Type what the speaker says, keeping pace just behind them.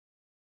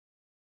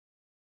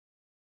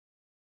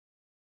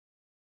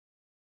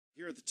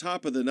Here at the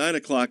top of the 9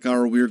 o'clock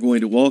hour, we are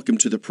going to welcome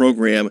to the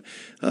program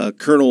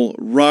Colonel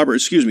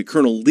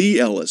Lee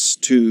Ellis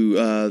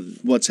to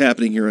what's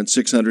happening here on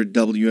 600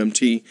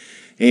 WMT.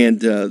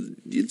 And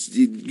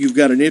you've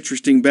got an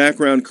interesting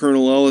background,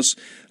 Colonel Ellis.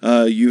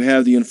 You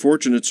have the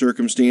unfortunate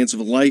circumstance of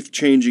a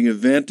life-changing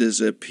event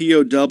as a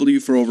POW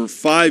for over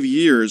 5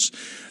 years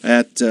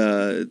at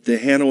the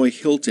Hanoi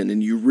Hilton.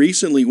 And you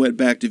recently went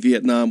back to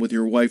Vietnam with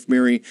your wife,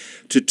 Mary,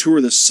 to tour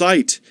the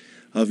site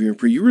of your.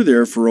 You were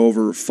there for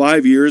over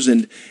 5 years,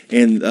 and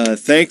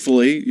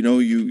thankfully,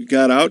 you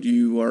got out.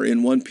 You are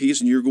in one piece,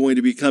 and you're going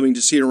to be coming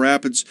to Cedar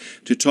Rapids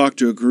to talk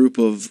to a group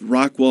of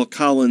Rockwell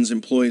Collins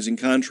employees and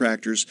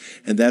contractors,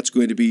 and that's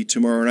going to be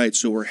tomorrow night.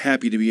 So we're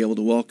happy to be able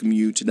to welcome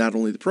you to not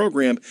only the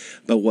program,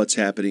 but what's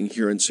happening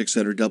here in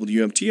 600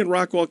 WMT and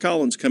Rockwell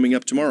Collins coming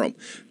up tomorrow.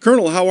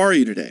 Colonel, how are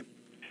you today?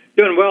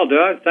 Doing well,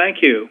 Doug.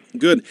 Thank you.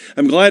 Good.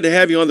 I'm glad to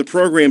have you on the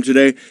program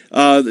today.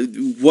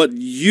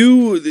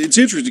 It's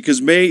interesting because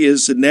May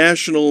is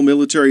National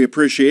Military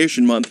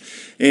Appreciation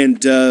Month,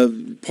 and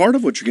part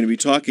of what you're going to be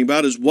talking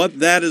about is what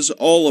that is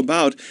all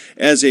about.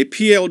 As a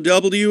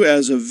POW,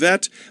 as a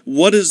vet,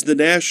 what does the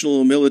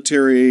National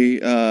Military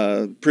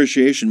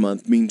Appreciation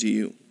Month mean to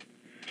you?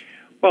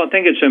 Well, I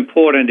think it's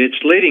important.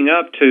 It's leading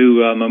up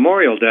to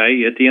Memorial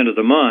Day at the end of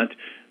the month,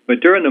 but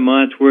during the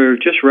month, we're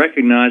just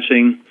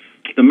recognizing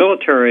the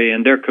military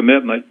and their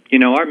commitment.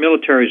 Our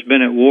military's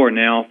been at war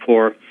now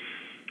for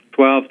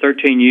 12,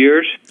 13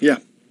 years. Yeah.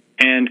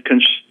 And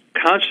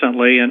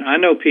constantly, and I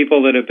know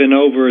people that have been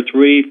over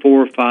 3,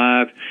 4,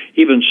 5,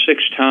 even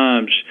 6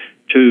 times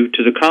to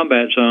the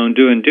combat zone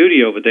doing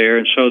duty over there,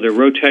 and so the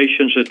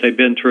rotations that they've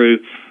been through,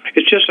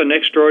 it's just an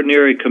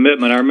extraordinary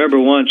commitment. I remember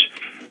once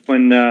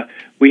when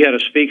we had a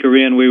speaker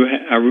in,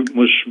 I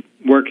was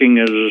working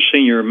as a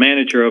senior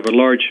manager of a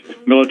large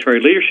military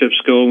leadership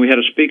school, and we had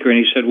a speaker, and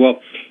he said,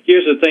 well,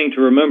 here's the thing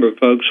to remember,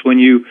 folks. When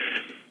you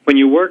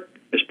work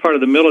as part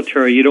of the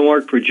military, you don't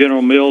work for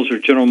General Mills or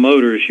General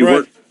Motors. You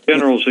work for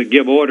generals that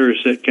give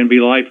orders that can be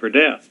life or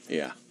death.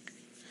 Yeah.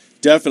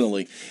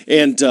 Definitely,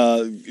 and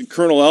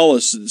Colonel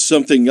Ellis,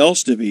 something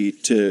else to be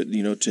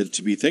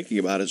thinking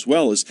about as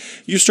well is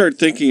you start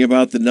thinking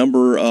about the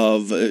number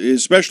of,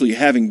 especially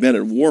having been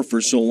at war for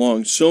so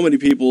long, so many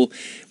people,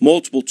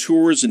 multiple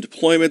tours and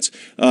deployments.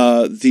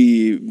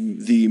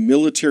 The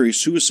military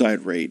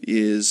suicide rate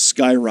is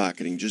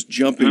skyrocketing, just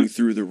jumping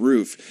through the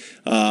roof,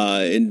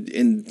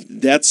 and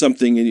that's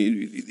something.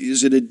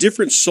 Is it a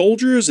different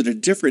soldier? Is it a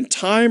different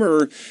time,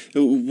 or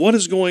what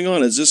is going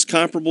on? Is this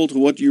comparable to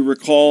what you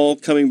recall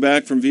coming back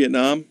from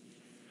Vietnam?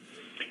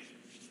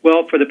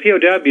 Well, for the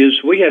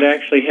POWs, we had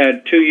actually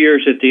had 2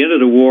 years at the end of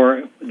the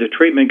war. The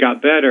treatment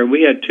got better.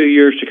 We had 2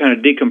 years to kind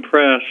of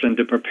decompress and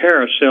to prepare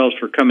ourselves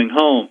for coming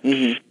home.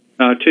 2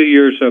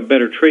 years of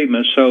better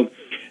treatment. So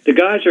the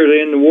guys that are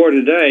in the war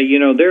today,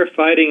 they're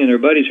fighting and their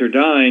buddies are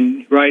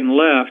dying right and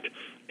left.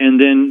 And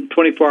then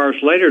 24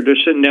 hours later, they're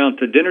sitting down at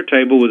the dinner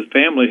table with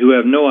family who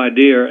have no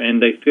idea,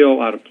 and they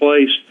feel out of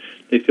place.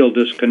 They feel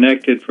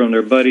disconnected from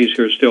their buddies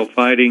who are still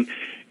fighting,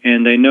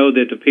 and they know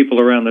that the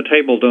people around the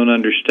table don't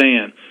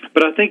understand.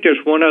 But I think there's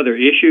one other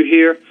issue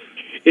here.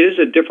 It is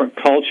a different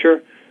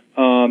culture.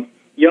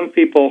 Young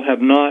people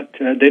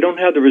they don't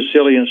have the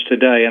resilience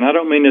today, and I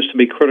don't mean this to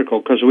be critical,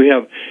 because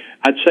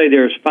I'd say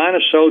they're as fine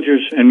as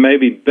soldiers and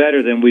maybe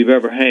better than we've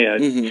ever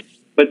had.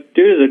 But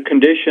due to the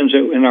conditions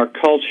in our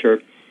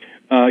culture,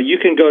 you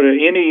can go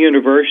to any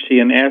university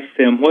and ask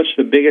them what's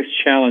the biggest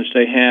challenge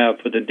they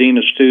have for the dean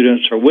of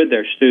students or with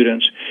their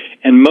students,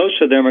 and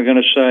most of them are going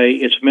to say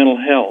it's mental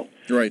health.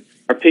 Right.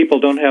 Our people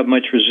don't have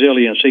much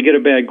resilience. They get a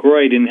bad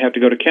grade and have to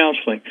go to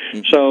counseling.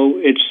 So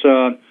it's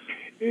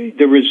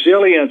the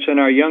resilience in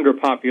our younger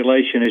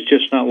population is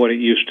just not what it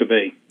used to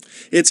be.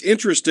 It's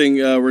interesting.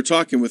 We're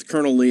talking with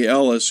Colonel Lee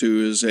Ellis,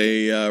 who is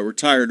a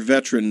retired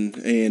veteran,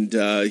 and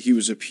he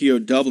was a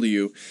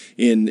POW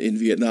in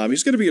Vietnam.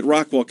 He's going to be at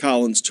Rockwell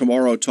Collins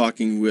tomorrow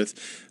talking with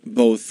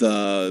both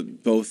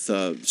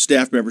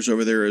staff members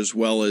over there as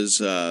well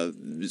as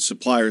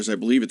suppliers. I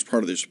believe it's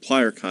part of their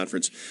supplier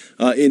conference.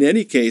 In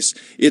any case,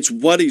 it's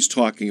what he's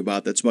talking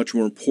about that's much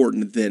more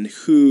important than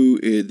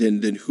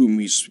whom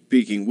he's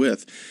speaking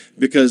with,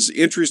 because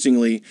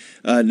interestingly,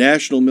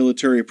 National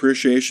Military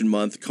Appreciation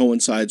Month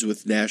coincides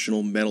with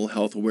National Mental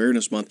Health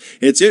Awareness Month.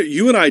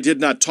 You and I did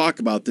not talk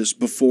about this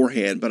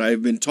beforehand, but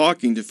I've been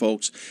talking to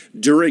folks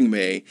during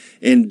May,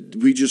 and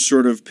we just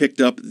sort of picked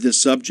up this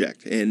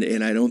subject,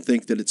 and I don't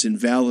think that it's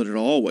invalid at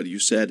all what you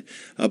said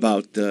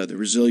about the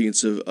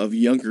resilience of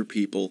younger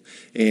people,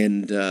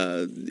 and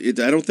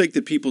I don't think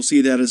that people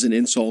see that as an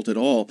insult at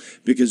all,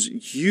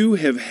 because you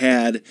have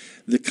had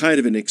the kind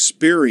of an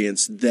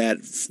experience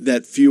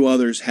that few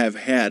others have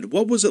had.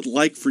 What was it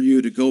like for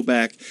you to go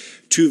back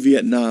to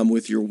Vietnam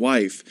with your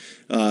wife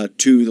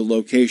to the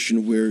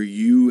location where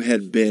you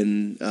had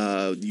been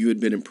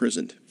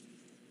imprisoned?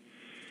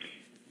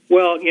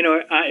 Well,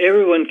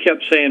 everyone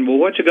kept saying, "Well,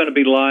 what's it going to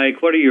be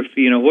like? What are your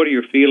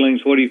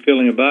feelings? What are you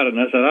feeling about it?"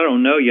 And I said, "I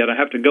don't know yet. I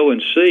have to go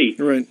and see."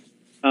 Right.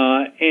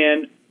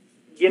 And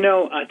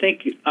I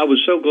think I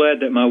was so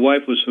glad that my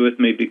wife was with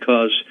me,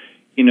 because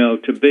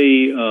to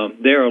be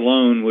there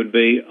alone would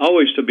be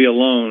always to be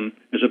alone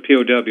as a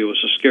POW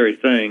was a scary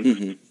thing.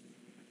 Mm-hmm.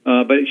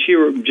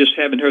 But just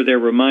having her there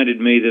reminded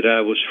me that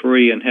I was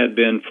free and had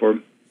been for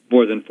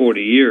more than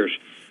 40 years.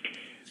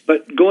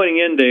 But going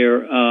in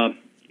there,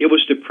 it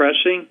was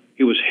depressing.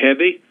 It was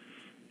heavy,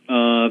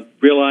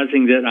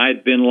 realizing that I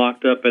had been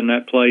locked up in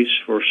that place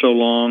for so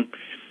long.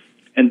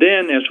 And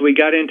then as we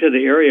got into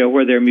the area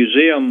where their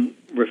museum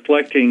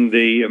reflecting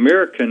the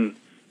American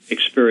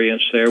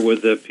experience there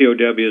with the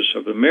POWs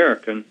of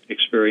American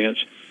experience,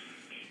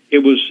 it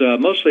was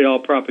mostly all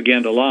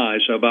propaganda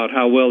lies about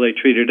how well they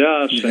treated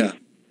us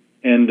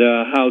and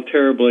how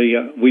terribly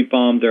we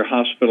bombed their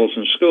hospitals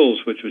and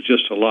schools, which was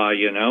just a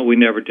lie, We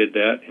never did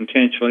that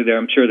intentionally.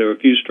 I'm sure there were a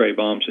few stray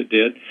bombs that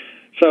did.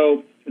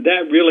 So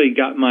that really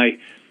got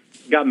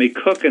me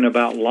cooking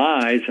about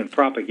lies and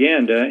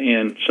propaganda,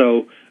 and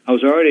so I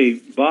was already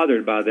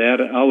bothered by that.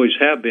 I always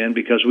have been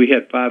because we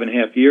had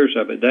 5.5 years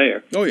of it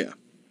there. Oh, yeah.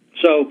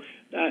 So,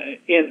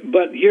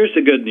 but here's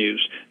the good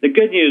news. The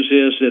good news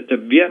is that the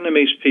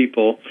Vietnamese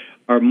people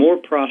are more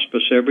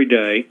prosperous every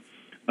day.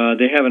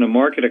 They have a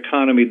market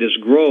economy that's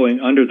growing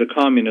under the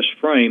communist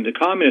frame. The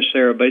communists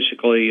there are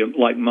basically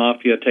like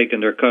mafia, taking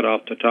their cut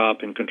off the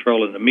top and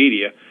controlling the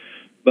media.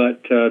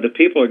 But the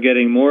people are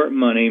getting more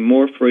money,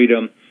 more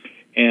freedom,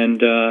 and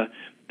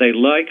they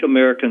like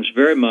Americans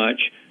very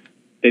much.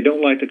 They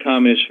don't like the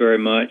communists very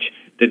much.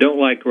 They don't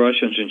like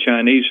Russians and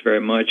Chinese very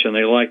much, and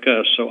they like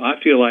us. So I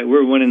feel like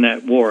we're winning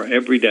that war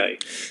every day.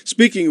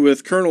 Speaking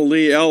with Colonel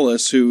Lee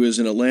Ellis, who is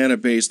an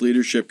Atlanta-based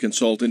leadership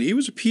consultant, he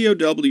was a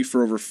POW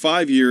for over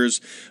 5 years,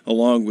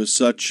 along with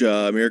such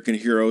American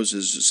heroes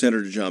as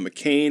Senator John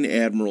McCain,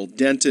 Admiral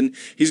Denton.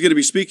 He's going to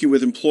be speaking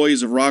with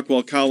employees of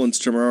Rockwell Collins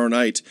tomorrow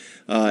night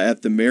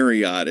at the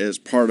Marriott as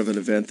part of an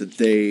event that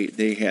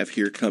they have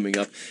here coming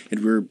up,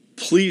 and we're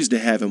pleased to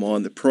have him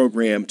on the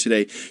program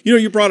today.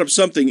 You brought up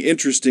something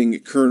interesting,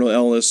 Colonel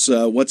Ellis.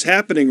 What's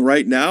happening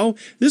right now,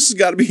 this has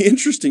got to be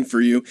interesting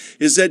for you,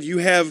 is that you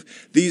have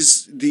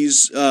these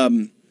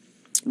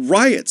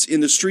riots in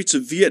the streets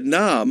of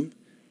Vietnam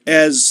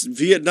as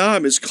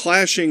Vietnam is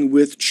clashing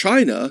with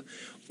China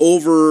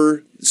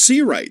over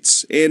sea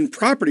rights and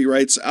property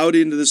rights out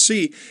into the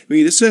sea. I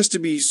mean, this has to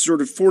be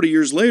sort of 40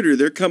 years later.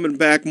 They're coming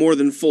back more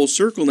than full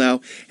circle now,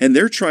 and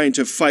they're trying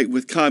to fight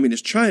with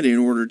communist China in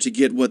order to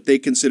get what they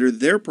consider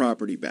their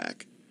property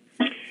back.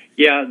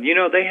 Yeah,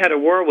 they had a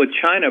war with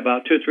China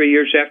about 2 or 3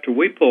 years after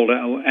we pulled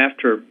out,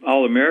 after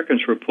all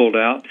Americans were pulled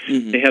out.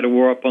 Mm-hmm. They had a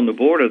war up on the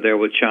border there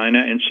with China,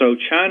 and so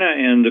China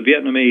and the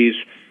Vietnamese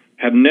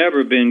have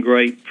never been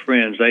great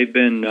friends. They've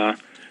been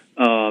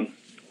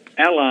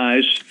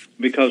allies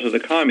because of the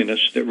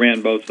communists that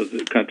ran both of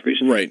the countries.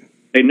 Right.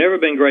 They've never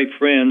been great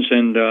friends,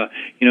 and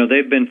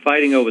they've been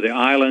fighting over the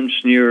islands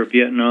near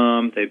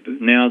Vietnam.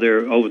 Now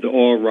they're over the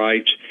oil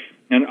rights,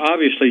 and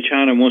obviously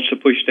China wants to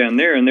push down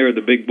there, and they're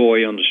the big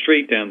boy on the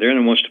street down there,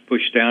 and wants to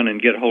push down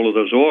and get a hold of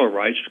those oil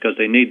rights because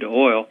they need the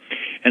oil.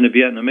 And the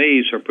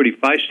Vietnamese are pretty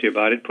feisty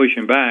about it,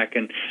 pushing back.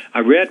 And I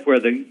read where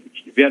the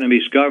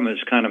Vietnamese government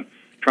is kind of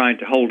trying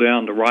to hold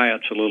down the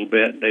riots a little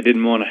bit. They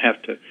didn't want to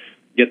have to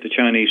get the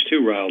Chinese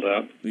too riled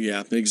up.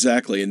 Yeah,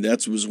 exactly. And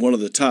that was one of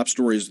the top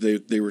stories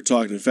they were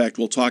talking. In fact,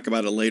 we'll talk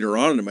about it later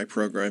on in my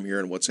program here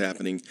and what's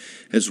happening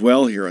as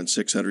well here on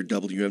 600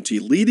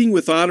 WMT. Leading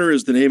with Honor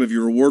is the name of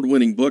your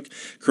award-winning book.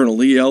 Colonel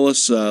Lee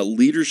Ellis,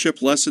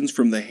 Leadership Lessons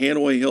from the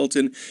Hanoi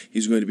Hilton.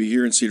 He's going to be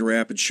here in Cedar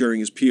Rapids sharing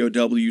his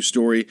POW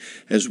story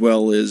as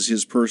well as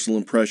his personal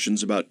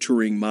impressions about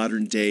touring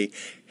modern-day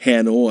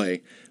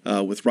Hanoi.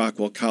 With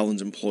Rockwell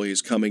Collins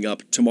employees coming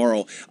up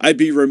tomorrow. I'd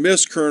be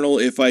remiss, Colonel,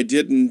 if I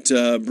didn't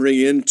bring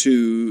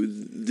into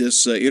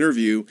this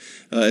interview,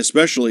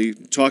 especially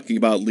talking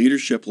about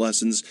leadership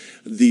lessons,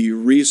 the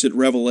recent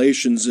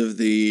revelations of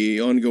the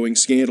ongoing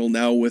scandal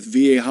now with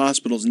VA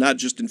hospitals, not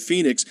just in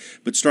Phoenix,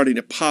 but starting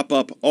to pop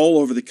up all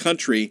over the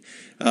country.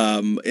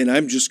 And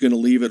I'm just going to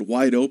leave it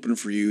wide open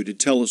for you to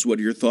tell us what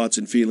your thoughts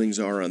and feelings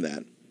are on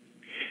that.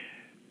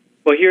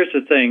 Well, here's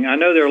the thing. I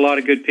know there are a lot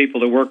of good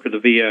people that work for the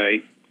VA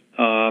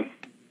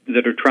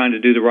that are trying to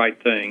do the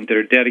right thing, that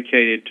are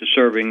dedicated to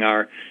serving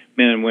our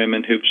men and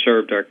women who've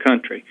served our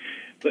country.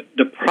 But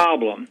the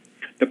problem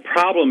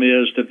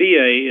is the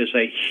VA is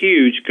a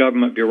huge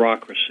government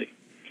bureaucracy.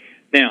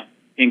 Now,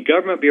 in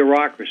government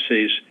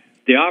bureaucracies,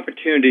 the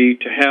opportunity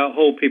to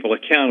hold people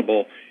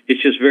accountable is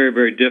just very,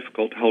 very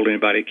difficult to hold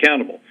anybody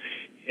accountable.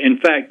 In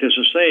fact, there's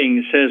a saying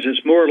that says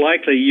it's more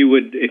likely you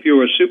would, if you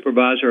were a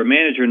supervisor or a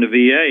manager in the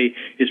VA,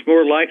 it's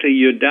more likely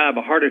you'd die of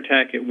a heart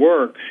attack at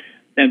work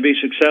and be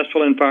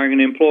successful in firing an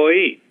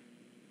employee.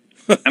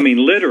 I mean,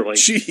 literally.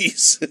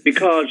 Jeez.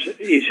 Because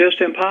it's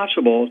just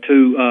impossible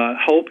to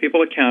hold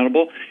people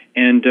accountable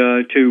and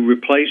to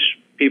replace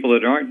people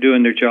that aren't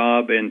doing their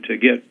job and to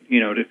get,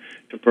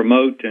 to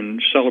promote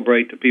and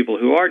celebrate the people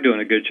who are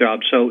doing a good job.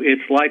 So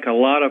it's like a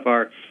lot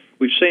of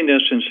we've seen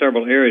this in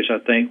several areas, I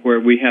think, where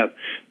we have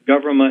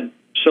government,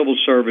 civil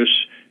service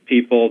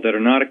people that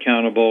are not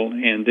accountable,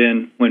 and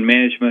then when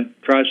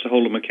management tries to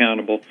hold them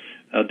accountable,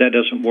 that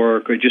doesn't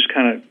work, or just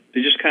kind of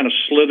it just kind of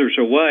slithers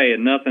away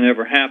and nothing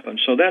ever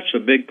happens. So that's a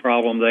big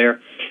problem there.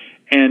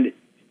 And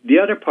the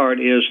other part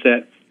is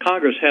that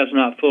Congress has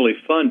not fully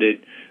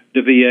funded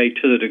the VA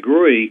to the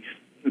degree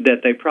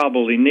that they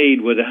probably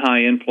need with a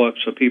high influx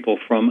of people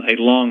from a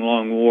long,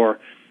 long war,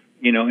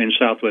 in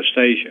Southwest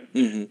Asia.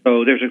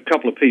 So there's a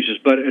couple of pieces.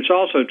 But it's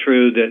also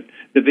true that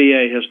the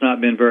VA has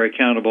not been very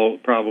accountable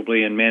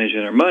probably in managing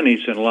their monies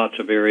in lots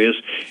of areas.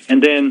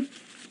 And then,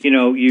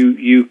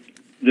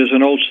 there's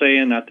an old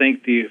saying, I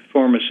think the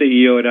former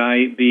CEO at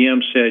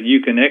IBM said,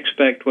 you can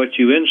expect what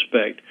you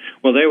inspect.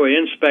 Well, they were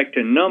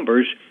inspecting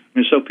numbers,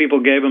 and so people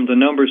gave them the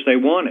numbers they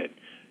wanted.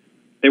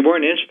 They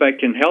weren't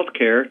inspecting health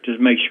care to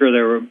make sure they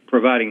were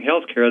providing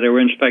health care. They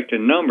were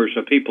inspecting numbers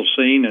of people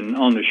seen and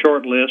on the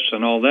short lists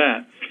and all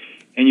that.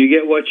 And you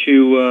get what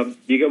you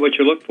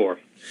look for.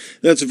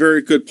 That's a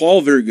very good,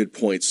 Paul. Very good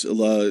points.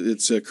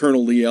 It's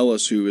Colonel Lee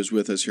Ellis who is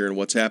with us here in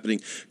What's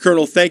Happening.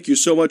 Colonel, thank you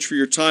so much for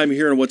your time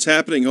here in What's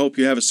Happening. Hope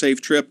you have a safe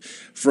trip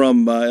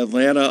from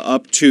Atlanta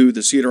up to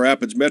the Cedar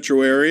Rapids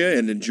metro area,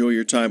 and enjoy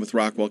your time with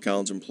Rockwell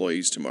Collins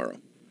employees tomorrow.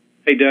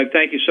 Hey, Doug,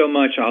 thank you so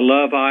much. I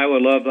love Iowa,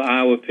 love the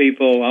Iowa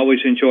people. I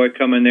always enjoy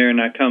coming there,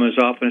 and I come as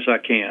often as I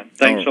can.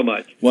 Thanks so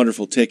much.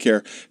 Wonderful. Take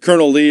care.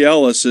 Colonel Lee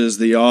Ellis is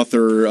the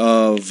author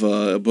of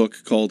a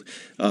book called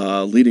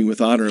Leading with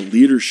Honor,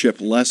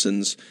 Leadership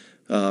Lessons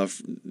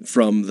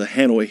from the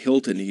Hanoi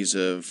Hilton. He's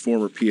a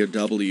former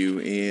POW,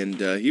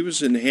 and he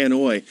was in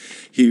Hanoi.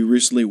 He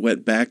recently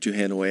went back to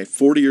Hanoi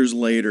 40 years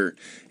later,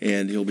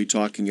 and he'll be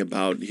talking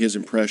about his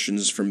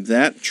impressions from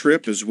that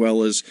trip as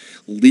well as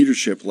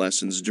leadership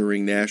lessons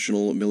during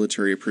National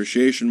Military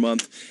Appreciation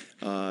Month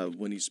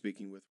when he's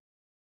speaking with